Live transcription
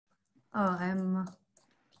Oh, I'm.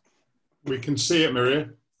 We can see it, Maria.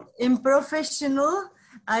 In professional.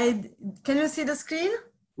 Can you see the screen?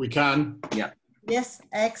 We can. Yeah. Yes,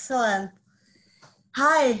 excellent.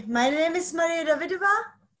 Hi, my name is Maria Davidová,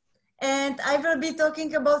 and I will be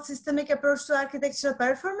talking about systemic approach to architectural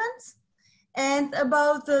performance and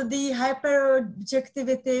about the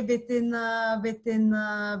hyperobjectivity within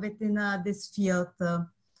this field.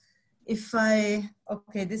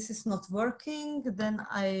 Okay, this is not working, then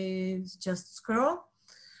I just scroll.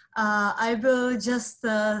 I will just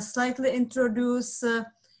slightly introduce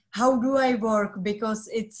how do I work, because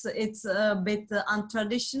it's a bit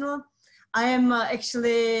untraditional. I am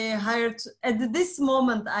actually hired, at this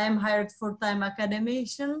moment, I am hired full-time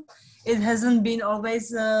academician. It hasn't been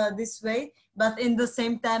always this way, but in the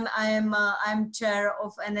same time, I'm chair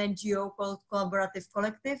of an NGO called Collaborative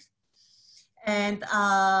Collective. And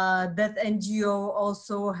that NGO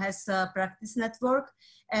also has a practice network.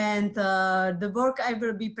 And the work I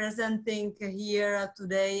will be presenting here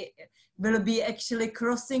today will be actually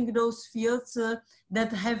crossing those fields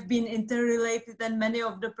that have been interrelated, and many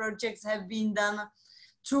of the projects have been done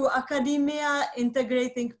through academia,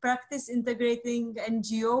 integrating practice, integrating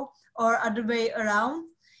NGO, or other way around.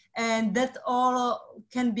 And that all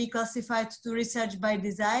can be classified to research by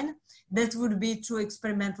design. That would be through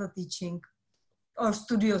experimental teaching or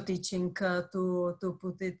studio teaching, to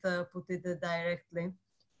put it directly.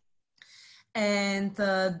 And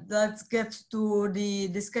let's get to the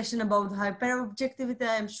discussion about hyperobjectivity.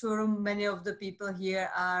 I'm sure many of the people here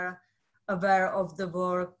are aware of the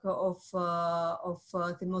work of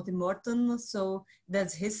Timothy Morton, so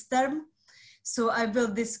that's his term. So I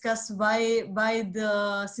will discuss why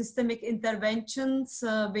the systemic interventions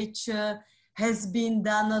which has been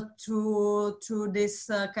done through this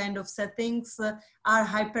kind of settings are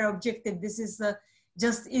hyperobjective. This is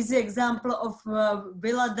just easy example of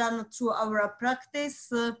villa done through our practice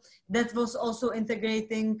that was also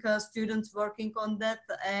integrating students working on that,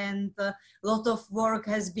 and a lot of work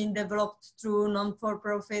has been developed through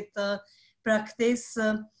non-for-profit practice.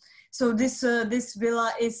 So this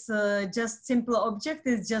villa is just simple object,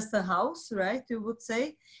 it's just a house, right, you would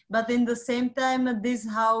say. But in the same time, this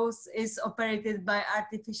house is operated by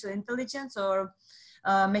artificial intelligence or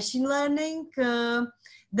machine learning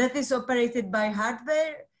that is operated by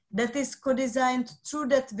hardware that is co-designed through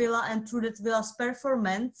that villa and through that villa's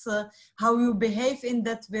performance, how you behave in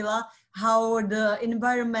that villa, how the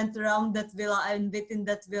environment around that villa and within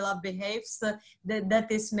that villa behaves. That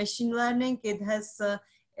is machine learning. It has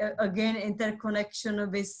again interconnection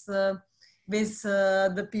with the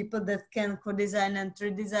people that can co-design and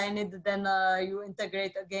redesign it. Then you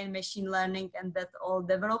integrate again machine learning, and that all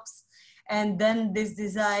develops. And then this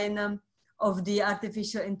design of the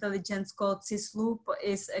artificial intelligence called SysLoop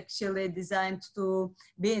is actually designed to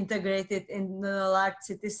be integrated in a large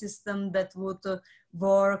city system that would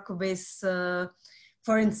work with,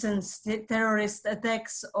 for instance, terrorist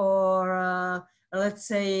attacks or let's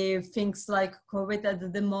say things like COVID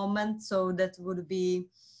at the moment. So that would be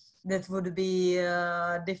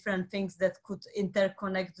different things that could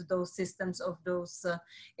interconnect those systems of those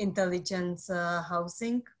intelligence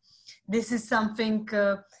housing. This is something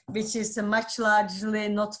which is much largely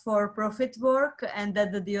not-for-profit work, and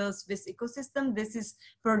that deals with ecosystem. This is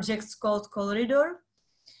projects called Corridor,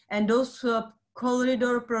 and those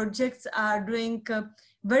Corridor projects are doing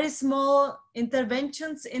very small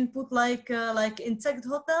interventions, input like insect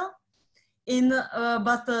hotel,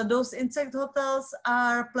 but those insect hotels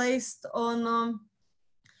are placed on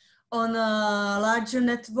a larger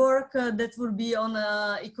network that will be on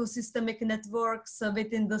ecosystemic networks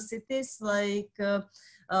within the cities, like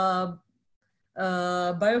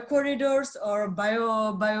biocorridors or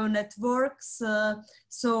bio networks.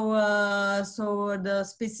 So the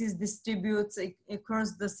species distributes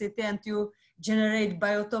across the city, and you generate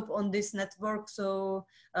biotop on this network. So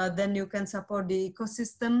then you can support the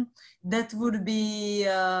ecosystem. That would be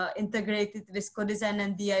integrated with co-design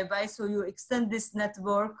and DIY. So you extend this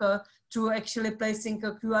network to actually placing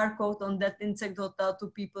a QR code on that insect hotel to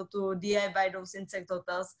people to DIY those insect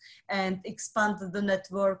hotels and expand the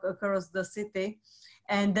network across the city.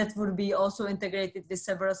 And that would be also integrated with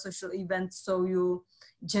several social events. So you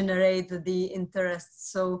generate the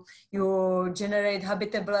interest. So you generate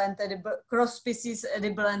habitable and edible, cross-species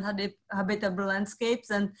edible and habitable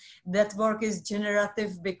landscapes, and that work is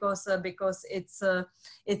generative because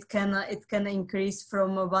it can increase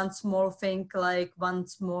from one small thing, like one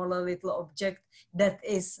small little object, that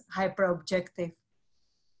is hyperobjective.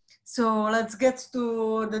 So let's get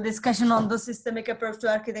to the discussion on the systemic approach to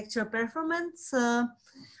architectural performance.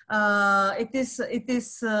 It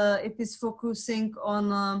is focusing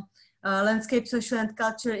on landscape, social and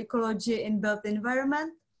culture, ecology in built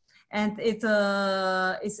environment. And it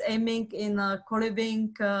is aiming in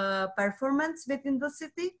co-living performance within the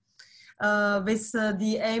city with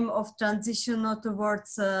the aim of transition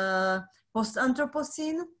towards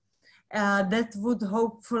post-anthropocene that would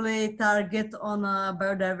hopefully target on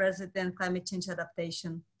biodiversity and climate change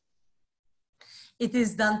adaptation. It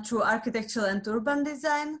is done through architectural and urban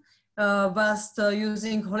design, whilst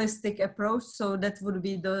using holistic approach. So that would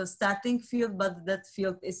be the starting field, but that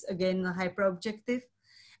field is again hyperobjective.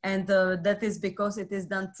 And that is because it is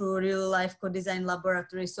done through real life co-design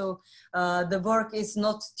laboratory. So the work is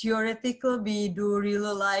not theoretical. We do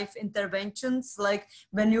real life interventions. Like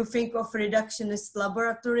when you think of reductionist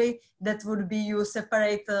laboratory, that would be you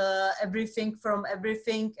separate everything from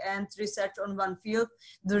everything and research on one field.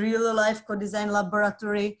 The real life co-design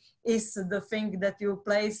laboratory is the thing that you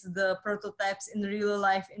place the prototypes in real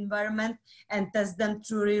life environment and test them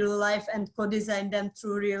through real life and co-design them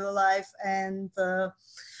through real life and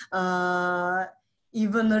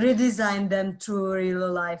even redesign them through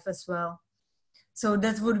real life as well. So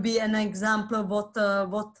that would be an example of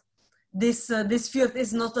what this field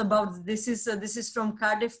is not about. This is from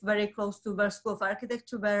Cardiff, very close to World School of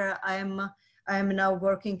Architecture, where I am now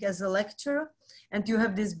working as a lecturer. And you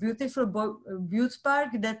have this beautiful butte park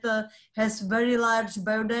that has very large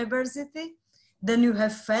biodiversity. Then you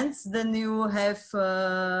have fence, then you have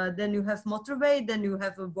motorway, then you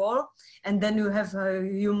have a wall, and then you have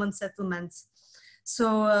human settlements.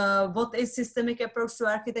 So what is systemic approach to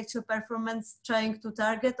architectural performance trying to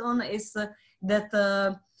target on is that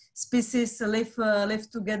species live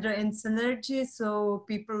together in synergy. So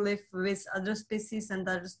people live with other species and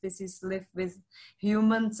other species live with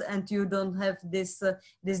humans, and you don't have this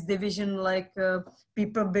division like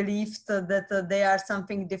people believed that they are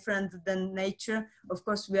something different than nature. Of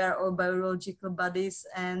course, we are all biological bodies,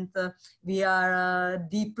 and we are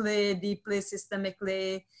deeply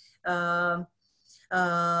systemically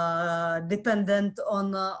dependent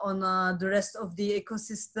on the rest of the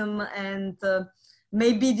ecosystem, and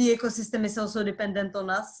maybe the ecosystem is also dependent on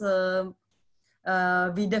us.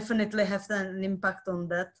 We definitely have an impact on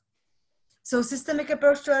that. So systemic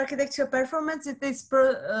approach to architectural performance, it is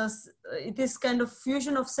kind of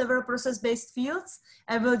fusion of several process-based fields.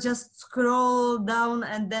 I will just scroll down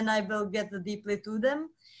and then I will get deeply to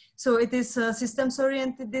them. So it is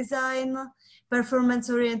systems-oriented design,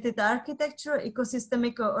 performance-oriented architecture,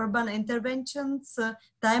 ecosystemic urban interventions,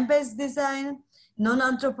 time-based design,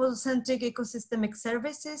 non-anthropocentric ecosystemic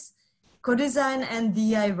services, co-design, and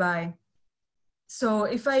DIY. So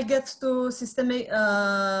if I get to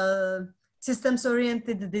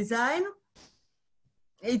systems-oriented design,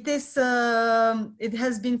 it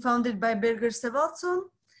has been founded by Birger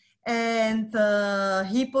Sevaldsson, and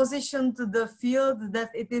he positioned the field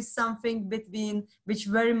that it is something which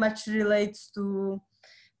very much relates to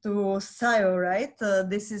SAAP, right?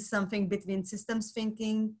 This is something between systems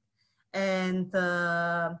thinking and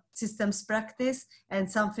systems practice,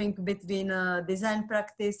 and something between design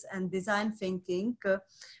practice and design thinking.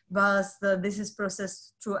 This is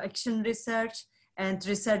processed through action research and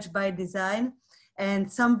research by design.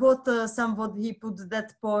 And somewhat he put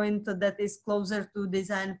that point that is closer to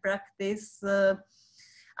design practice.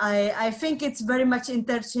 I think it's very much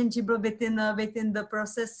interchangeable within the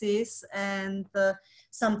processes, and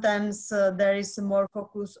sometimes there is more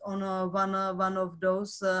focus on one of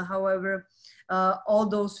those. However, all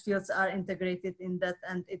those fields are integrated in that,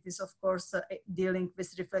 and it is of course dealing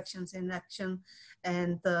with reflections in action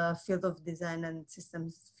and field of design and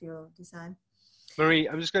systems field of design. Marie,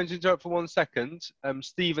 I'm just going to interrupt for 1 second.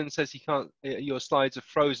 Stephen says he can't. Your slides are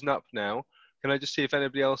frozen up now. Can I just see if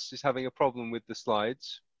anybody else is having a problem with the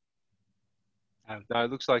slides? No,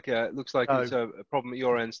 it looks like it's a problem at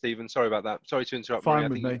your end, Stephen. Sorry about that. Sorry to interrupt,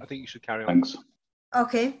 Marie. I think you should carry on. Thanks.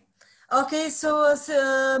 Okay. So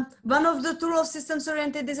one of the tools of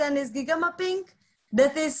systems-oriented design is giga mapping.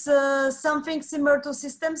 That is something similar to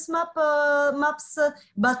systems maps,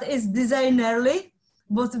 but is designerly.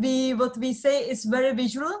 What we say is very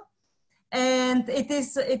visual, and it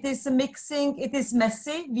is mixing. It is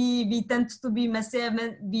messy. We tend to be messy. I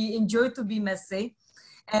mean, we enjoy to be messy.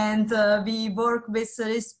 And we work with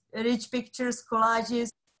rich pictures,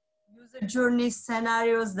 collages, user journeys,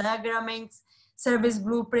 scenarios, diagramming, service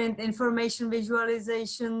blueprint, information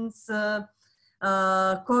visualizations,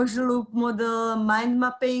 causal loop model, mind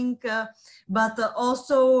mapping, but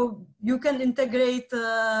also you can integrate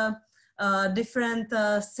different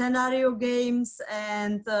scenario games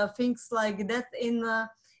and things like that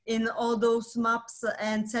in all those maps,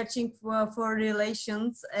 and searching for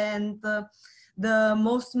relations. And the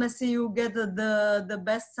most messy you get, the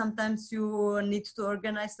best. Sometimes you need to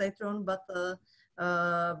organize later on, but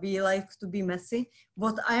we like to be messy.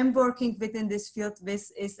 What I'm working with in this field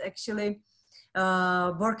with is actually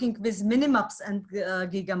working with minimaps and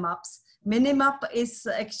gigamaps. Minimap is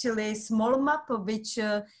actually a small map which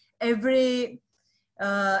every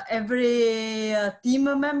team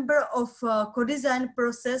member of co-design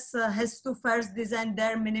process has to first design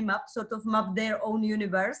their minimap, sort of map their own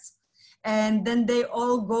universe. And then they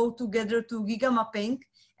all go together to gigamapping,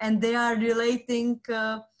 and they are relating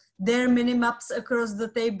their minimaps across the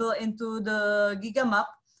table into the gigamap,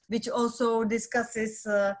 which also discusses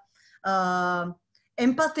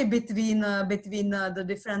empathy between the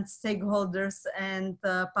different stakeholders and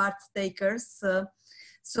part takers.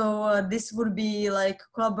 So this would be like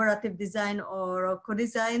collaborative design or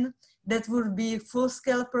co-design. That would be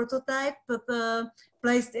full-scale prototype, but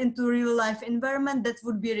placed into real-life environment that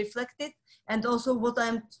would be reflected. And also what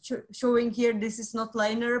I'm showing here, this is not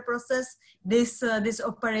linear process. This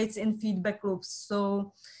operates in feedback loops.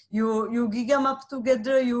 So you gigamap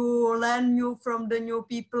together, you learn new from the new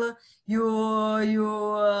people, you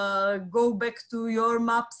go back to your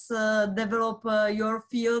maps, develop your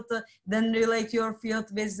field, then relate your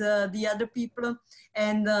field with the other people,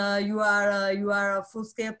 and you are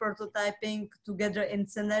full-scale prototyping together in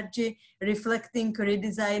synergy, reflecting,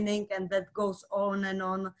 redesigning, and that goes on and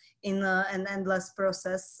on in an endless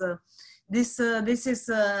process. This is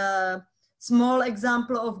small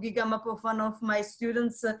example of gigamap of one of my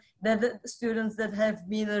students, that have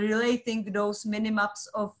been relating those minimaps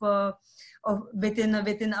of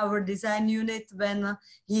within our design unit, when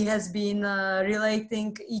he has been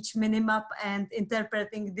relating each minimap and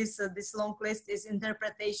interpreting this long list is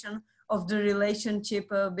interpretation of the relationship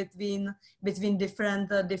between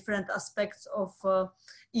different aspects of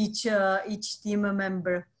each team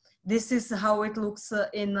member. This is how it looks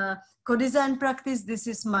in co-design practice. This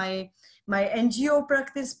is my NGO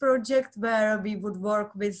practice project, where we would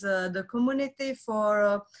work with the community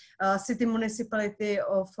for city municipality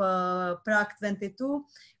of Prague 22,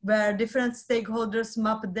 where different stakeholders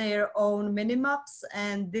map their own minimaps.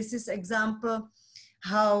 And this is example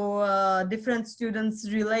how different students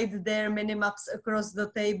relate their minimaps across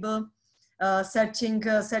the table,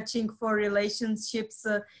 searching for relationships.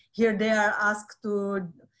 Here they are asked to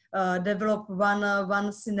develop one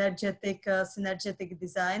synergetic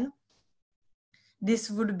design.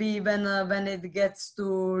 This would be when it gets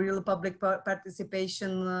to real public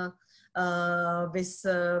participation with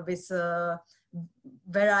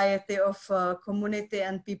variety of community,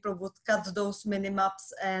 and people would cut those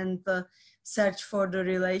minimaps and search for the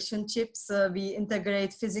relationships. We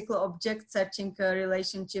integrate physical objects, searching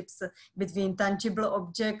relationships between tangible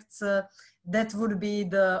objects. That would be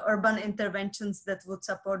the urban interventions that would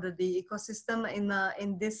support the ecosystem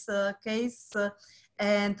in this case.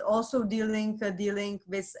 And also dealing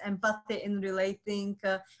with empathy in relating,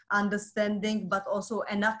 understanding, but also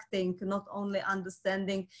enacting, not only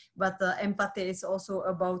understanding, but empathy is also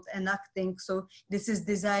about enacting. So this is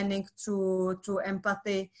designing through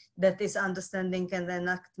empathy, that is understanding and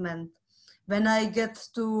enactment. When I get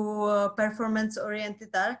to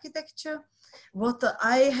performance-oriented architecture, what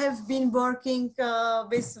I have been working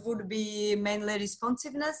with would be mainly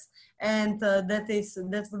responsiveness, and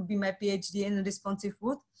that would be my PhD in responsive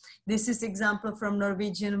wood. This is example from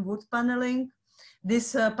Norwegian wood paneling.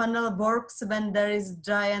 This panel works when there is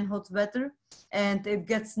dry and hot weather, and it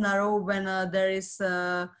gets narrow when there is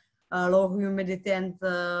low humidity and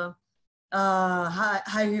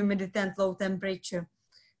high humidity and low temperature.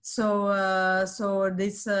 So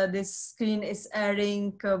this screen is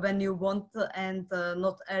airing when you want and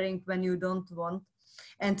not airing when you don't want.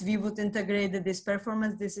 And we would integrate this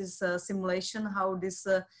performance. This is a simulation. How this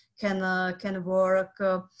can work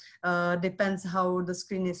depends how the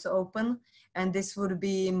screen is open. And this would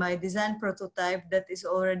be my design prototype that is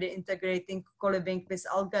already integrating co-living with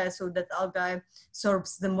algae, so that algae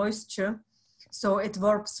absorbs the moisture. So it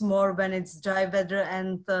works more when it's dry weather,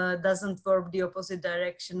 and doesn't work the opposite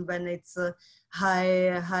direction when it's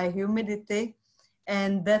high humidity.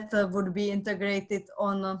 And that would be integrated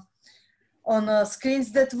on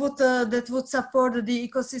screens that would support the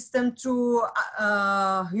ecosystem through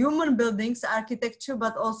human buildings architecture,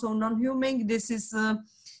 but also non-human. This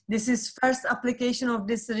is first application of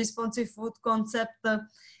this responsive wood concept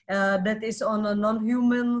that is on a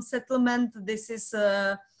non-human settlement. This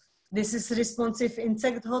is responsive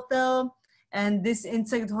insect hotel, And this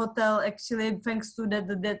insect hotel, actually, thanks to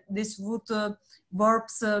that this wood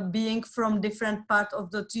warps being from different part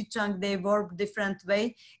of the tree trunk, they warp different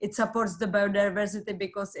way. It supports the biodiversity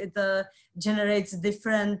because it generates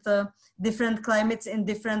different climates in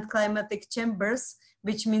different climatic chambers,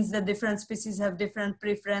 which means that different species have different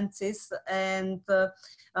preferences. And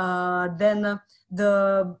then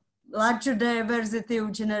the larger diversity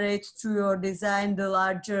you generate through your design, the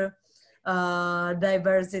larger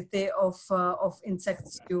diversity of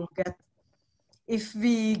insects you get. If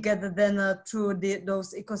we get then through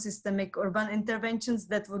those ecosystemic urban interventions,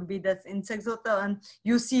 that would be that insect hotel, and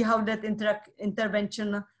you see how that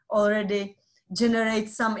intervention already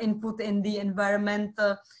generates some input in the environment.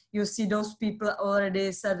 You see those people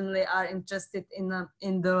already suddenly are interested in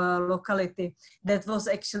the locality. That was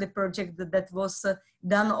actually a project that was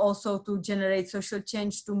done also to generate social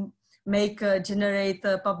change, to generate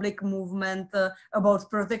a public movement about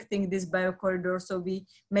protecting this biocorridor. So we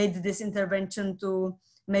made this intervention to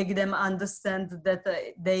make them understand that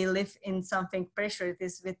they live in something precious. It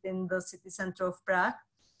is within the city center of Prague.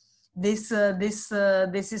 This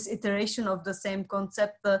is iteration of the same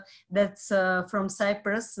concept that's from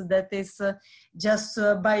Cyprus, that is just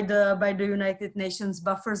by the United Nations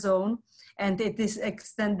buffer zone, and it is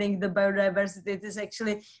extending the biodiversity. It is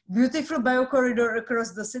actually beautiful biocorridor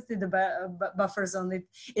across the city, the buffer zone.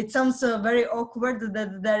 It sounds very awkward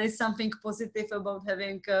that there is something positive about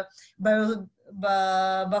having a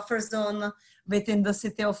buffer zone within the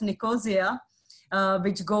city of Nicosia.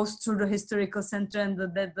 Which goes through the historical center, and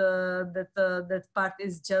that part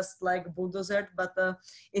is just like bulldozer, but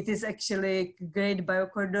it is actually a great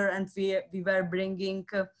biocorridor, and we were bringing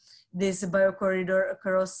this biocorridor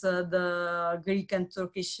across the Greek and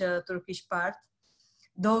Turkish part.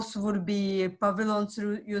 Those would be pavilions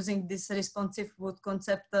using this responsive wood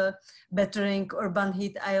concept, bettering urban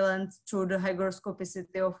heat islands through the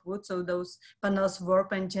hygroscopicity of wood. So those panels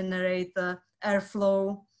warp and generate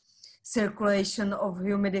airflow, circulation of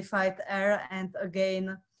humidified air, and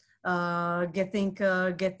again getting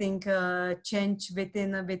change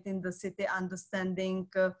within the city, understanding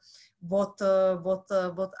what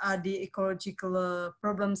are the ecological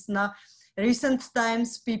problems. Now recent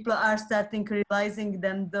times people are starting realizing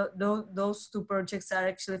them those two projects are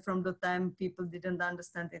actually from the time people didn't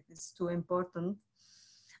understand it is too important.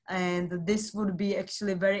 And this would be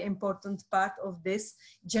actually very important part of this,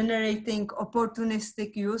 generating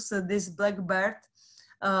opportunistic use. This blackbird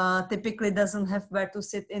typically doesn't have where to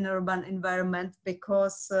sit in urban environment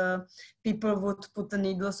because people would put the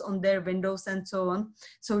needles on their windows and so on.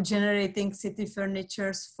 So generating city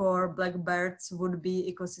furnitures for blackbirds would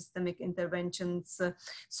be ecosystemic interventions.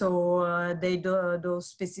 So those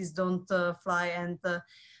species don't fly and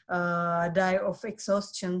die of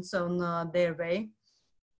exhaustion on their way.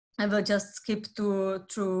 I will just skip to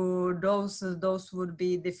those. Those would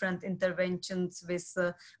be different interventions with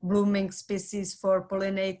blooming species for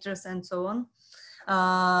pollinators and so on.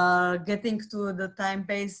 Getting to the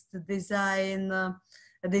time-based design,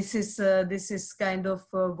 this is kind of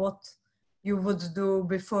what you would do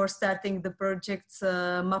before starting the projects,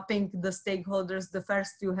 mapping the stakeholders. The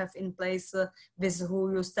first you have in place with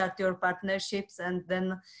who you start your partnerships, and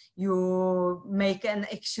then you make an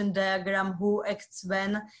action diagram, who acts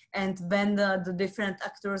when, and when the different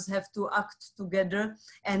actors have to act together,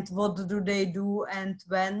 and what do they do and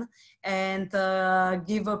when, and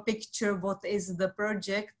give a picture what is the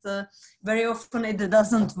project. Very often it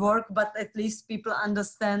doesn't work, but at least people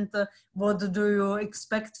understand what do you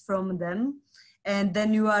expect from them. And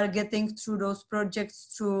then you are getting through those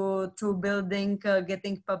projects through building,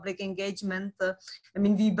 getting public engagement. I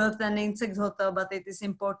mean, we built an insect hotel, but it is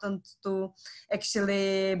important to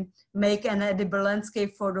actually make an edible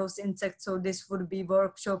landscape for those insects. So this would be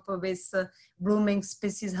workshop with blooming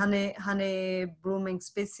species, honey blooming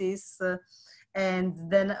species. And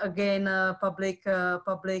then again, public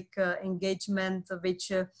engagement, which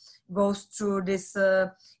goes through this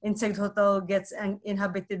insect hotel, gets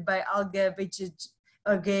inhabited by algae, which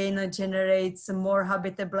again generates a more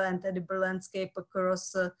habitable and edible landscape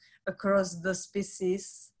across the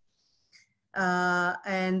species.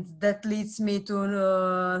 And that leads me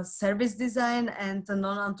to service design and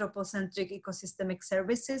non-anthropocentric ecosystemic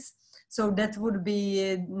services. So that would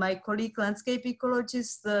be my colleague, landscape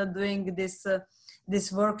ecologist, doing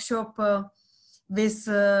this workshop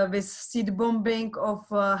with seed bombing of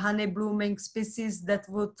honey blooming species that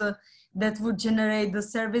would generate the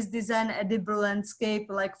service design, edible landscape,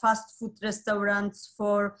 like fast food restaurants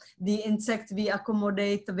for the insect we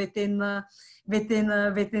accommodate within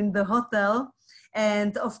the hotel.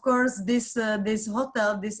 And of course, this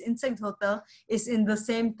hotel, this insect hotel, is in the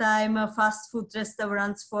same time fast food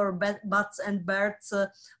restaurants for bats and birds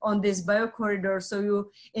on this biocorridor. So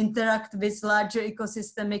you interact with larger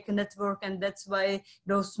ecosystemic network, and that's why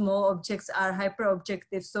those small objects are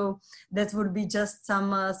hyperobjective. So that would be just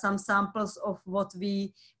some samples of what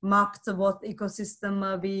we mapped, what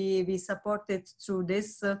ecosystem we supported through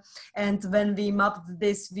this. And when we mapped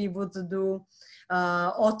this, we would do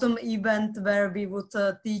autumn event where we would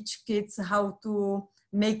teach kids how to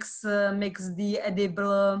mix the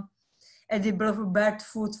edible bird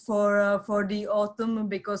food for the autumn,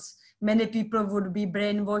 because many people would be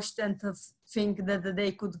brainwashed and think that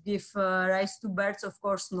they could give rice to birds. Of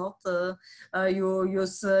course not. You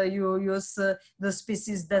use the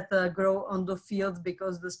species that grow on the field,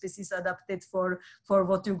 because the species adapted for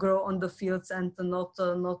what you grow on the fields, and not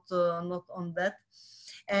on that.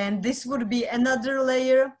 And this would be another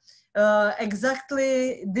layer.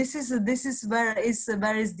 Exactly, this is where is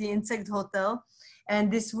the insect hotel, and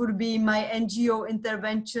this would be my NGO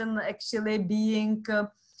intervention, actually being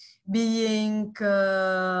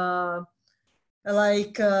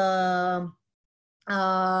like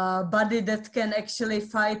body that can actually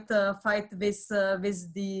fight with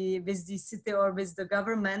the city or with the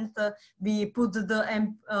government. We put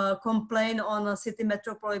the complaint on a city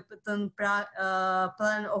metropolitan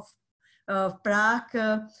plan of Prague,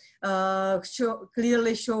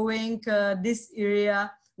 clearly showing this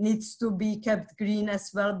area needs to be kept green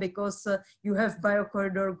as well, because you have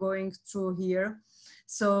biocorridor going through here.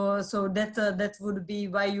 So that would be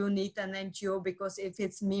why you need an NGO, because if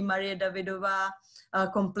it's me, Maria Davidová,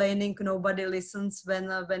 complaining, nobody listens.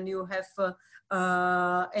 When you have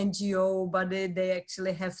NGO body, they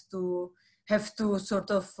actually have to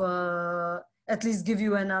sort of at least give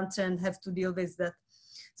you an answer and have to deal with that.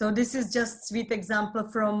 So this is just sweet example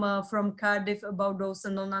from Cardiff about those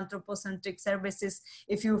non-anthropocentric services.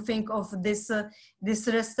 If you think of this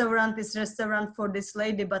restaurant is restaurant for this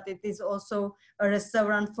lady, but it is also a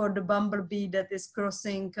restaurant for the bumblebee that is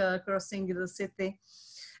crossing the city.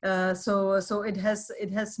 So it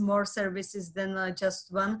has more services than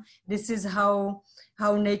just one. This is how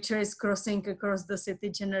nature is crossing across the city,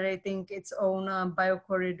 generating its own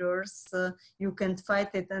biocorridors. You can't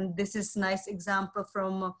fight it. And this is nice example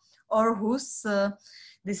from Aarhus.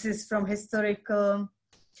 This is from historical.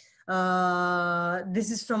 This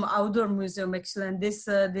is from outdoor museum actually, and this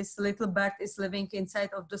little bird is living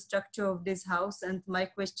inside of the structure of this house. And my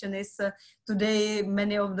question is, today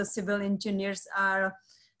many of the civil engineers are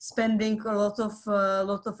spending a lot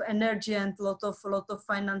of energy and lot of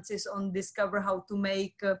finances on discover how to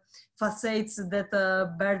make facades that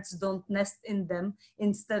birds don't nest in them,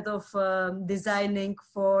 instead of designing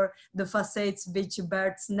for the facades which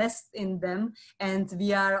birds nest in them. And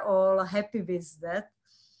we are all happy with that,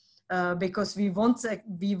 because we want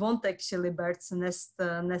actually birds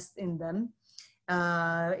nest in them.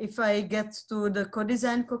 If I get to the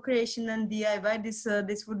co-design, co-creation, and DIY,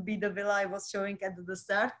 this would be the villa I was showing at the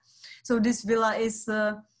start. So this villa is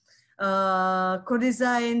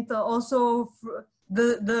co-designed. Also,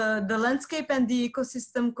 the landscape and the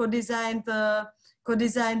ecosystem co-designed the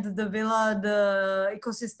villa. The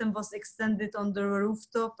ecosystem was extended on the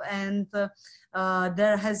rooftop, and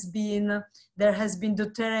there has been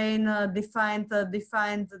the terrain defined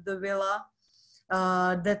the villa.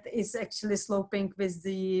 That is actually sloping with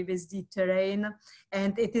the terrain,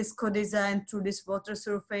 and it is co-designed through this water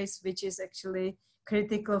surface, which is actually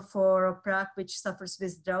critical for Prague, which suffers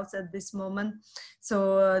with droughts at this moment.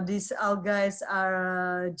 So these algae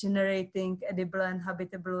are generating edible and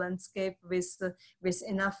habitable landscape with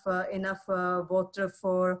enough water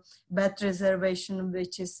for bat reservation,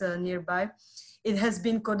 which is nearby. It has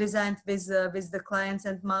been co-designed with the clients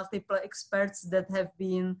and multiple experts that have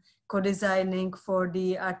been co-designing for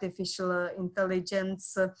the artificial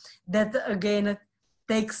intelligence that again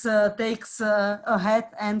takes ahead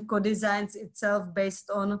and co-designs itself based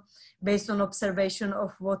on observation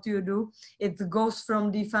of what you do. It goes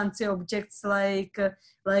from the fancy objects like a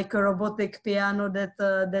robotic piano that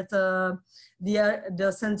the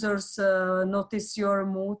sensors notice your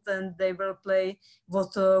mood and they will play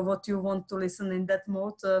what you want to listen in that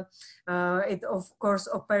mode. It of course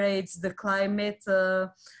operates the climate,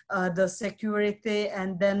 the security,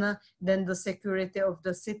 and then the security of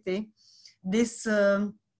the city. This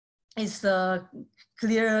is a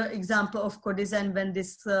clear example of co-design when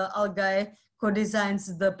this algae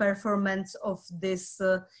co-designs the performance of this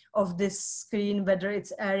screen, whether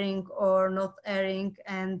it's airing or not airing,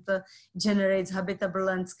 and generates habitable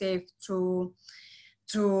landscape through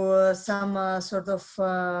through some sort of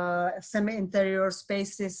semi-interior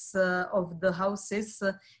spaces of the houses.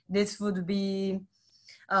 This would be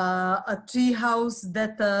a tree house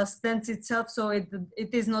that stands itself, so it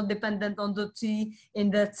is not dependent on the tree in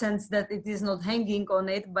that sense that it is not hanging on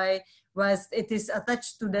it, whilst it is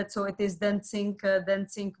attached to that, so it is dancing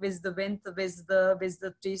with the wind, with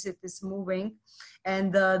the trees. It is moving,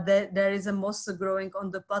 and there is a moss growing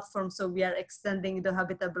on the platform, so we are extending the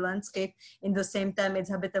habitable landscape. In the same time, it's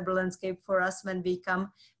habitable landscape for us when we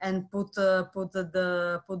come and put the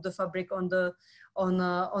fabric on the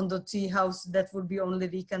tree house. That would be only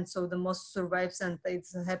weekend, so the moss survives and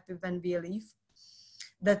it's happy when we leave.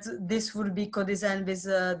 That this would be co-designed with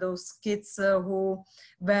those kids who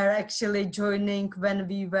were actually joining when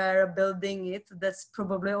we were building it. That's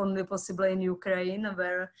probably only possible in Ukraine,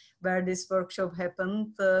 where this workshop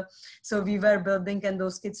happened. So we were building, and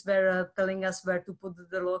those kids were telling us where to put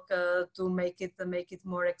the lock to make it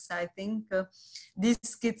more exciting.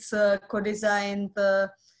 These kids co-designed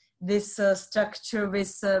this structure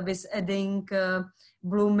with adding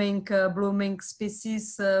blooming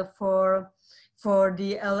species for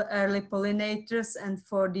the early pollinators, and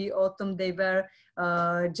for the autumn they were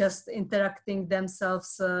just interacting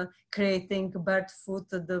themselves, creating bird food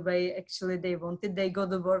the way actually they wanted. They got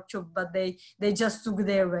the workshop, but they just took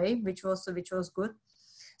their way, which was good.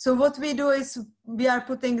 So what we do is we are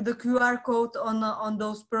putting the QR code on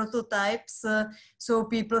those prototypes, so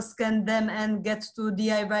people scan them and get to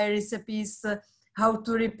DIY recipes, how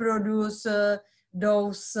to reproduce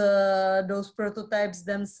those prototypes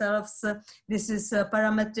themselves. This is a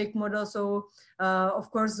parametric model, so of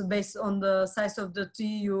course based on the size of the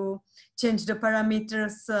tree you change the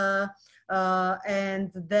parameters,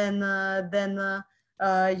 and then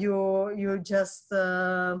you just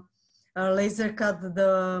laser cut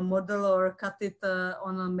the model or cut it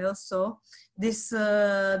on a mill saw. This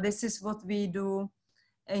is what we do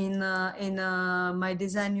in my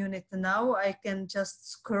design unit now. I can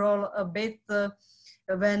just scroll a bit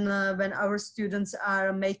when our students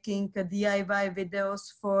are making DIY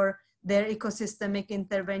videos for their ecosystemic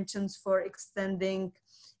interventions for extending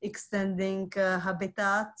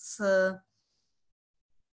habitats.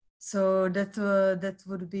 So that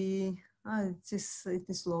would be. It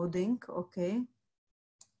is loading. Okay.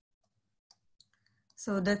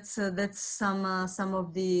 So that's some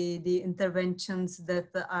of the interventions that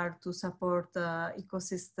are to support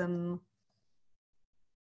ecosystem.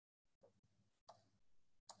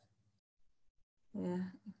 Yeah,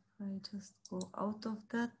 if I just go out of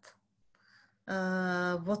that.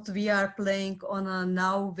 What we are playing on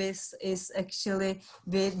now with is actually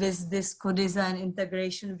with this co-design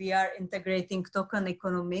integration, we are integrating token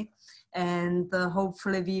economy, and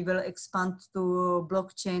hopefully we will expand to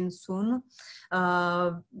blockchain soon.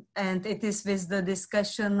 And it is with the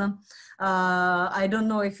discussion, I don't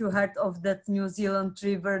know if you heard of that New Zealand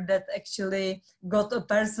river that actually got a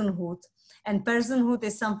personhood. And personhood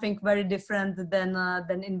is something very different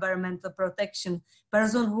than environmental protection.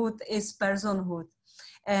 Personhood is personhood.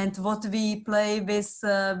 And what we play with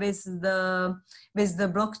the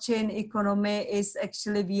blockchain economy is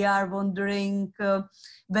actually we are wondering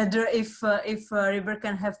whether if a river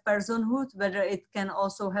can have personhood, whether it can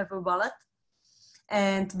also have a wallet,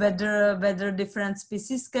 and whether different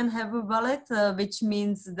species can have a wallet, which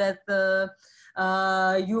means that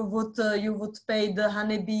you would pay the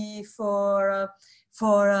honeybee for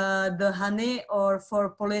the honey or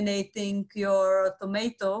for pollinating your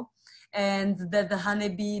tomato, and that the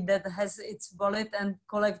honeybee that has its wallet and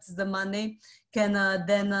collects the money can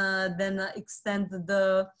then extend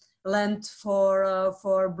the land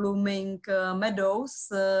for blooming meadows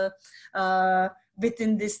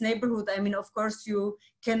within this neighborhood. I mean, of course, you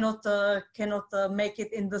cannot make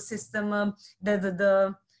it in the system that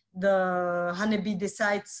the honeybee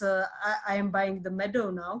decides I am buying the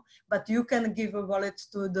meadow now, but you can give a wallet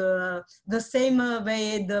to the same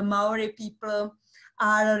way the Maori people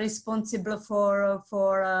are responsible for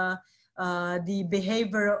the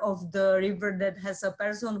behavior of the river that has a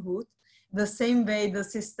personhood. The same way the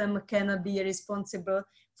system can be responsible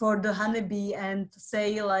for the honeybee and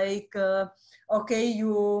say like, okay,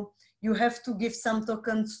 you have to give some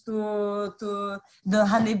tokens to the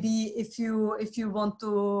honeybee if you want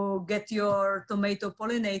to get your tomato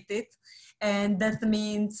pollinated, and that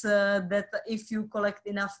means that if you collect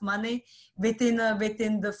enough money within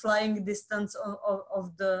the flying distance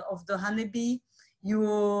of the honeybee,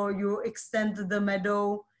 you extend the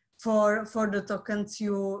meadow for the tokens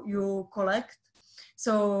you collect.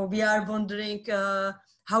 So we are wondering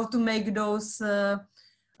how to make those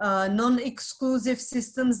non-exclusive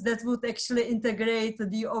systems that would actually integrate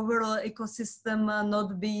the overall ecosystem,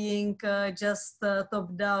 not being just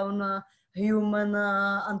top-down human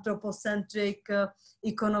anthropocentric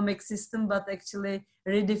economic system, but actually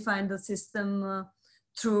redefine the system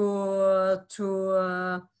through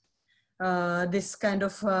this kind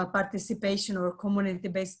of participation or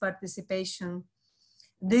community-based participation.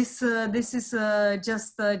 This is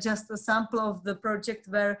just a sample of the project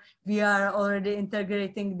where we are already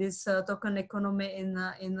integrating this token economy in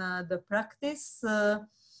the practice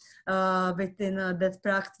within that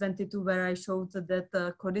Prague 22, where I showed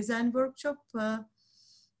that co-design workshop.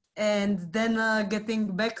 And then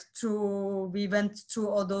getting back to, we went through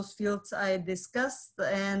all those fields I discussed,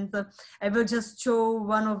 and I will just show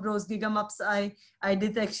one of those gigamaps I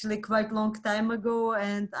did actually quite long time ago,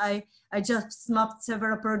 and I just mapped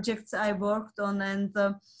several projects I worked on, and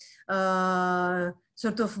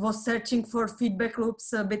sort of was searching for feedback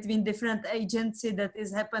loops between different agency that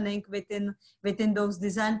is happening within those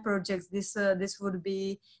design projects. This would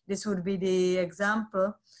be the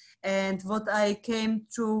example. And what I came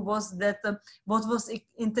to was that what was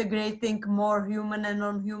integrating more human and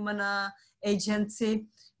non-human agency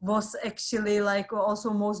was actually like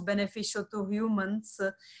also most beneficial to humans.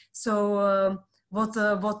 So what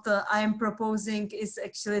I'm proposing is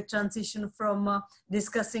actually transition from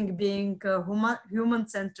discussing being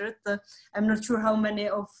human-centered. I'm not sure how many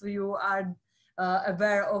of you are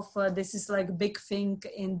aware of this is like big thing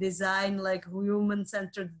in design, like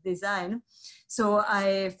human-centered design. So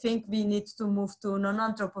I think we need to move to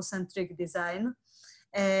non-anthropocentric design,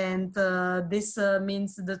 and this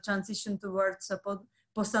means the transition towards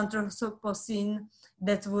post-anthropocene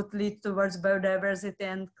that would lead towards biodiversity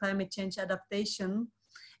and climate change adaptation,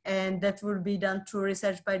 and that will be done through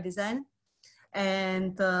research by design.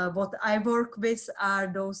 And what I work with are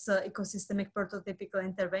those ecosystemic prototypical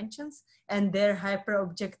interventions and their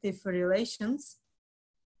hyperobjective relations.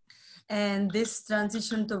 And this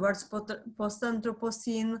transition towards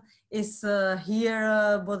post-anthropocene is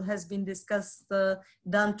here what has been discussed,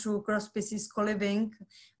 done through cross-species co-living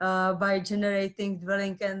by generating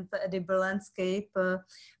dwelling and edible landscape,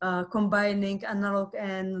 combining analog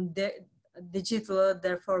and digital,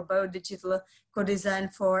 therefore biodigital co-design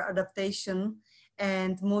for adaptation,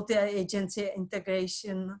 and multi-agency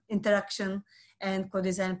interaction and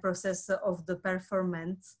co-design process of the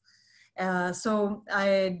performance. So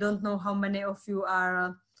I don't know how many of you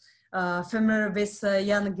are familiar with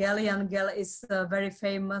Jan Gehl. Jan Gehl is a very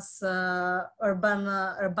famous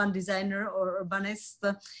urban designer or urbanist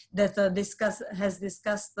that has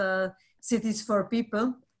discussed cities for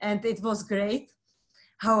people, and it was great.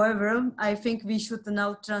 However, I think we should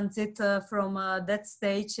now transit from that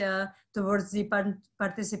stage towards the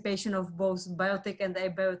participation of both biotic and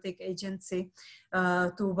abiotic agency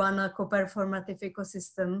to one co-performative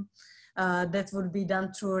ecosystem that would be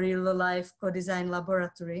done through real-life co-design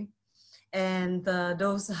laboratory. And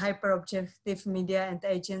those hyper-objective media and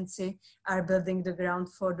agency are building the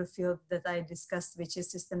ground for the field that I discussed, which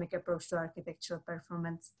is systemic approach to architectural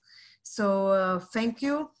performance. So thank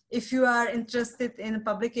you. If you are interested in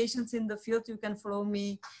publications in the field, you can follow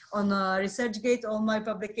me on ResearchGate. All my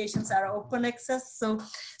publications are open access. So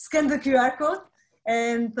scan the QR code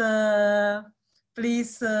and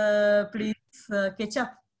please catch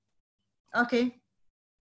up. Okay.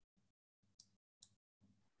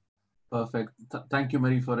 Perfect. Thank you,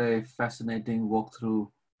 Marie, for a fascinating walkthrough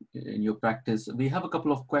in your practice. We have a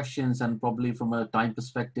couple of questions, and probably from a time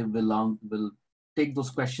perspective, we'll take those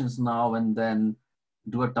questions now and then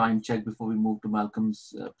do a time check before we move to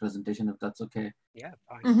Malcolm's presentation, if that's okay. Yeah,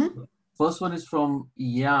 fine. Mm-hmm. First one is from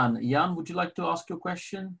Jan. Jan, would you like to ask your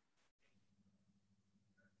question?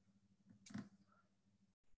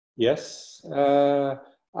 Yes.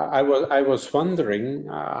 I was wondering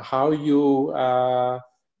how you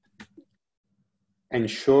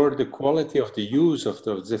ensure the quality of the use of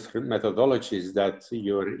those different methodologies that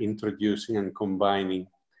you're introducing and combining.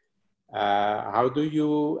 How do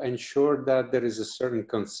you ensure that there is a certain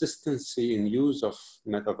consistency in use of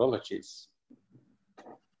methodologies?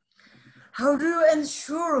 How do you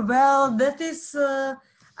ensure? Well, that is,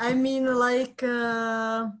 I mean, like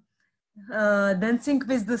dancing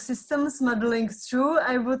with the systems, modeling through.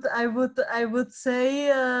 I would say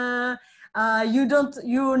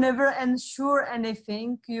you never ensure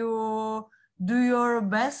anything. You do your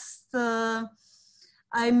best.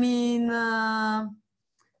 I mean,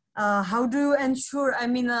 how do you ensure? I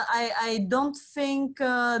mean, I don't think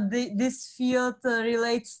this field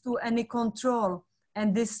relates to any control.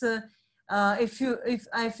 And this,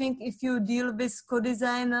 I think if you deal with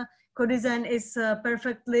co-design, co-design is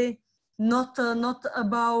perfectly not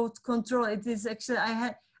about control. It is actually,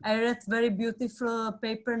 I read very beautiful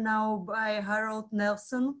paper now by Harold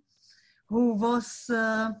Nelson, who was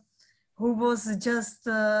just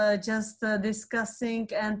discussing,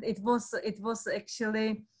 and it was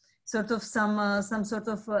actually sort of some sort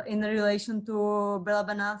of in relation to Bela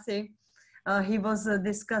Banasi. He was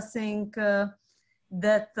discussing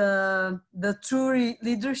that the true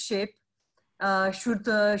leadership should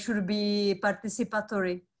be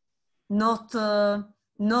participatory, not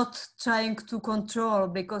trying to control,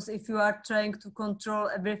 because if you are trying to control,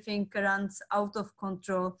 everything runs out of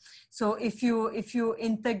control. So if you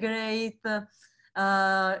integrate,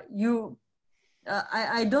 I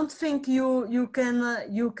don't think you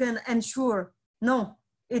can ensure. No,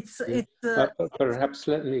 it's perhaps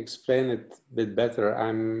let me explain it a bit better.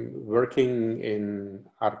 I'm working in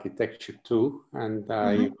architecture too, and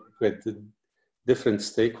I work with different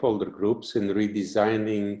stakeholder groups in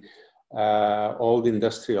redesigning old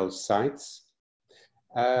industrial sites.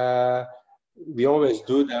 We always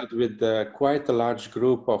do that with quite a large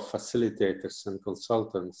group of facilitators and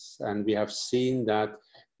consultants. And we have seen that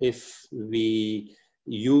if we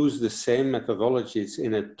use the same methodologies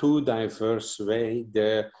in a too diverse way,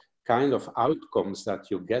 the kind of outcomes that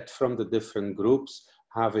you get from the different groups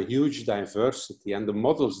have a huge diversity, and the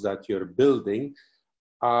models that you're building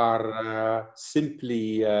are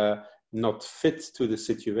simply not fit to the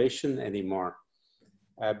situation anymore,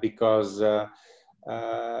 because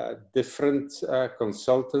different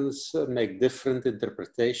consultants make different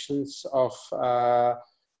interpretations of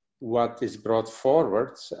what is brought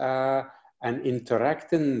forward and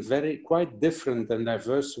interact in quite different and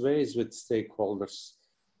diverse ways with stakeholders.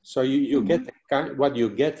 So you get what you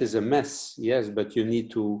get is a mess, yes, but you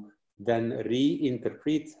need to then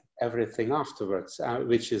reinterpret everything afterwards,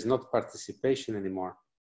 which is not participation anymore.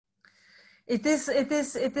 It is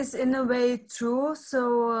in a way true.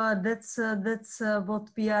 So that's what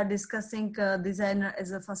we are discussing, designer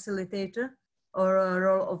as a facilitator, or a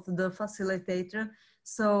role of the facilitator.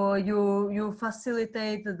 So you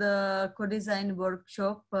facilitate the co-design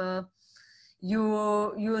workshop.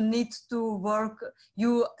 You need to work.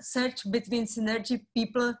 You search between synergy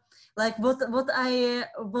people. Like what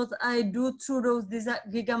I do through those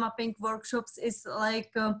giga mapping workshops is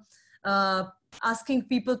like asking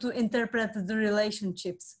people to interpret the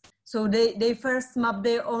relationships. So they first map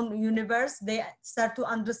their own universe. They start to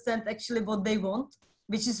understand actually what they want,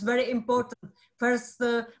 which is very important. First,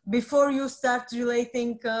 before you start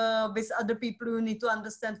relating with other people, you need to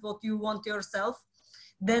understand what you want yourself.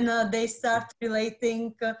 Then they start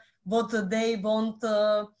relating what they want,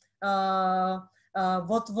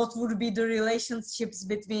 what would be the relationships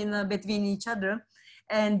between each other.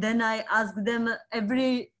 And then I ask them,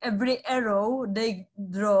 every arrow they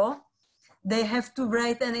draw, they have to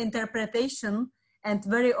write an interpretation, and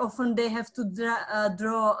very often they have to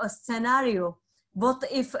draw a scenario. What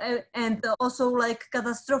if, and also like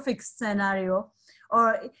catastrophic scenario,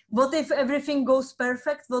 or what if everything goes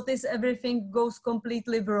perfect? What if everything goes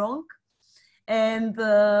completely wrong? And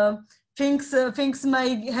things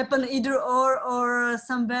might happen either or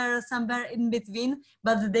somewhere in between,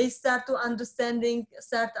 but they start understanding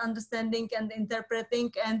and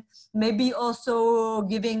interpreting, and maybe also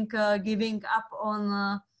giving up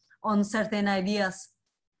on certain ideas.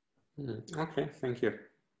 Okay, thank you.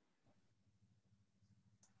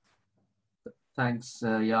 Thanks,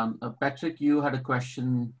 Jan. Patrick, you had a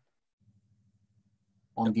question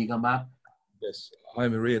on GigaMap. Yes. Hi,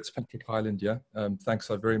 Maria. It's Patrick Highland here. Thanks.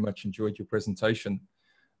 I very much enjoyed your presentation.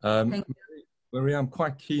 Thank you. Maria, I'm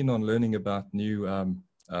quite keen on learning about new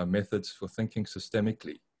methods for thinking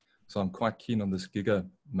systemically. So I'm quite keen on this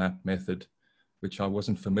GigaMap method, which I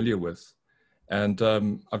wasn't familiar with. And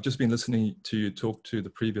I've just been listening to you talk to the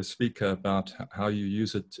previous speaker about how you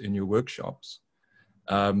use it in your workshops.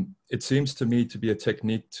 It seems to me to be a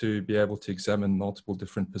technique to be able to examine multiple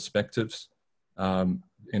different perspectives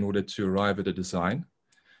in order to arrive at a design.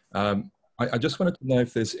 I just wanted to know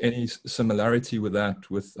if there's any similarity with that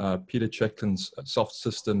with Peter Checklin's soft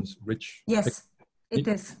systems rich. Yes, it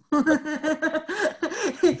is.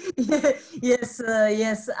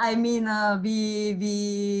 Yes. I mean,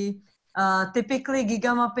 we typically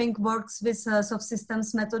giga mapping works with soft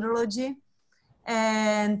systems methodology.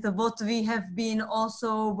 And what we have been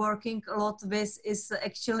also working a lot with is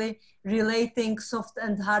actually relating soft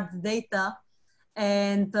and hard data.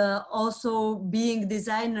 And also being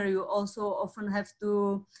designer, you also often have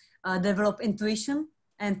to develop intuition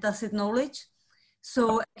and tacit knowledge.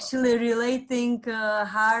 So actually relating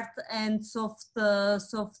hard and soft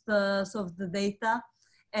data,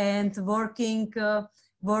 and working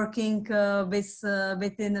working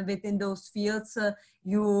within those fields,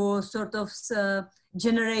 you sort of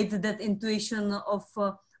generate that intuition of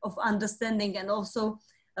understanding, and also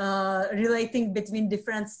relating between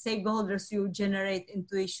different stakeholders, you generate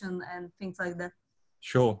intuition and things like that.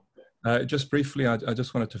 Sure. Just briefly, I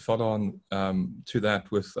just wanted to follow on to that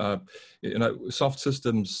with, you know, soft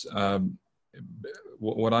systems.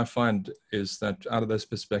 What I find is that out of those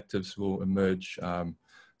perspectives will emerge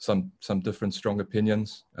some different strong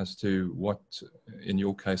opinions as to what, in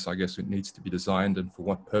your case, I guess it needs to be designed and for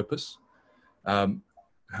what purpose.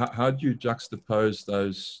 How do you juxtapose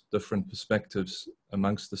those different perspectives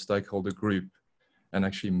amongst the stakeholder group and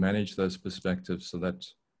actually manage those perspectives so that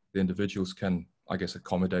the individuals can, I guess,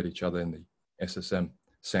 accommodate each other in the SSM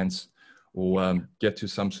sense, or get to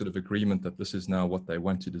some sort of agreement that this is now what they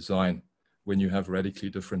want to design when you have radically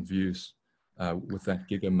different views with that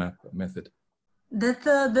GigaMap method? That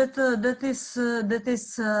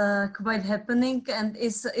is quite happening, and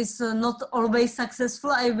is not always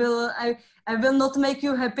successful. I will not make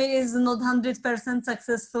you happy. Is not 100%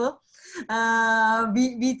 successful.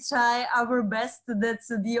 We try our best. That's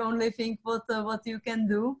the only thing what you can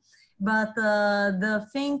do. But the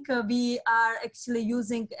thing we are actually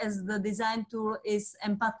using as the design tool is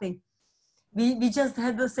empathy. We just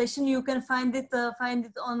had a session. You can find it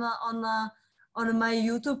on my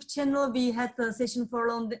YouTube channel. We had a session for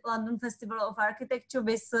London Festival of Architecture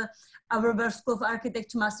with our World School of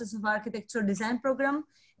Architecture Masters of Architecture Design program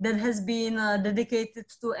that has been dedicated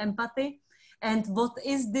to empathy. And what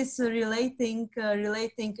is this relating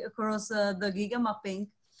across the gigamapping?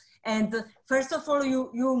 And first of all,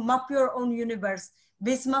 you map your own universe.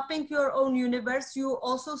 With mapping your own universe, you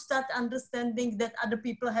also start understanding that other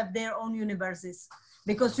people have their own universes,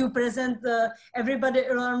 because you present, everybody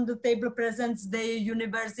around the table presents their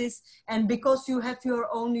universes, and because you have your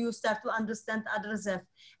own, you start to understand others have.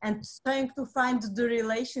 And trying to find the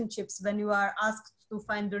relationships, when you are asked to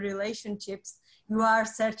find the relationships, you are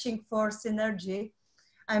searching for synergy.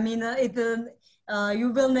 I mean, you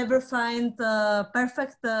will never find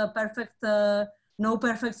no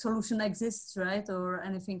perfect solution exists, right? Or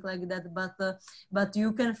anything like that, but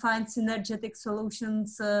you can find synergetic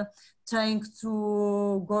solutions, going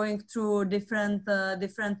through different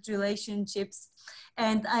relationships.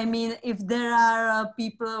 And I mean, if there are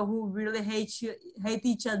people who really hate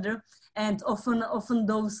each other, and often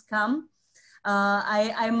those come,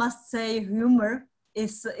 I must say humor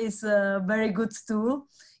is a very good tool.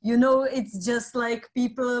 You know, it's just like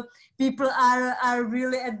people are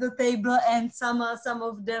really at the table, and some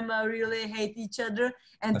of them really hate each other,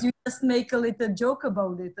 and you just make a little joke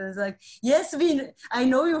about it. It's like, yes, I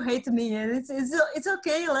know you hate me, and it's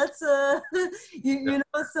okay. Let's you know.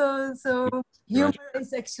 So humor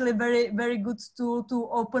is actually very good tool to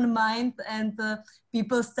open mind, and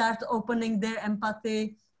people start opening their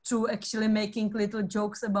empathy through actually making little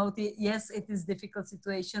jokes about it. Yes, it is a difficult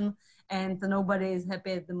situation, and nobody is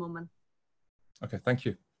happy at the moment. Okay, thank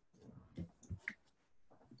you.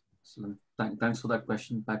 So thanks for that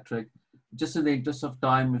question, Patrick. Just in the interest of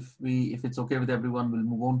time, if it's okay with everyone, we'll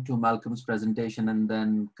move on to Malcolm's presentation and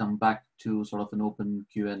then come back to sort of an open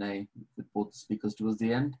Q&A with both speakers towards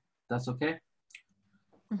the end. That's okay?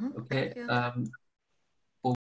 Mm-hmm. Okay.